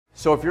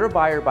So if you're a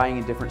buyer buying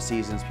in different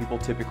seasons, people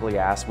typically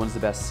ask, when's the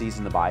best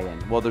season to buy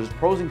in? Well, there's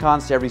pros and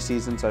cons to every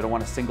season, so I don't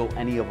want to single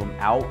any of them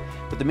out.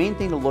 But the main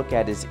thing to look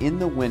at is in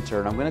the winter,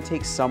 and I'm going to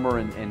take summer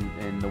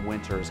and the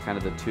winter as kind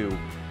of the two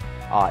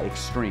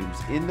extremes.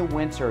 In the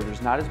winter,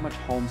 there's not as much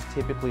homes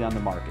typically on the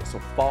market. So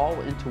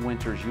fall into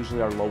winter is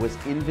usually our lowest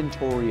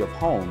inventory of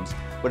homes,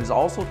 but it's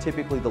also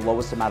typically the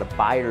lowest amount of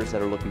buyers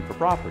that are looking for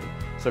property.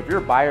 So if you're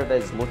a buyer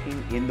that is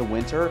looking in the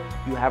winter,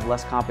 you have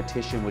less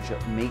competition, which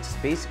makes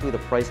basically the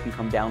price can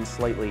come down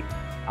slightly,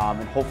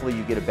 and hopefully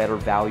you get a better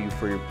value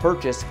for your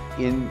purchase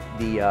in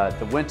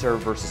the winter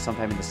versus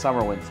sometime in the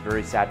summer when it's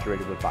very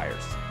saturated with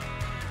buyers.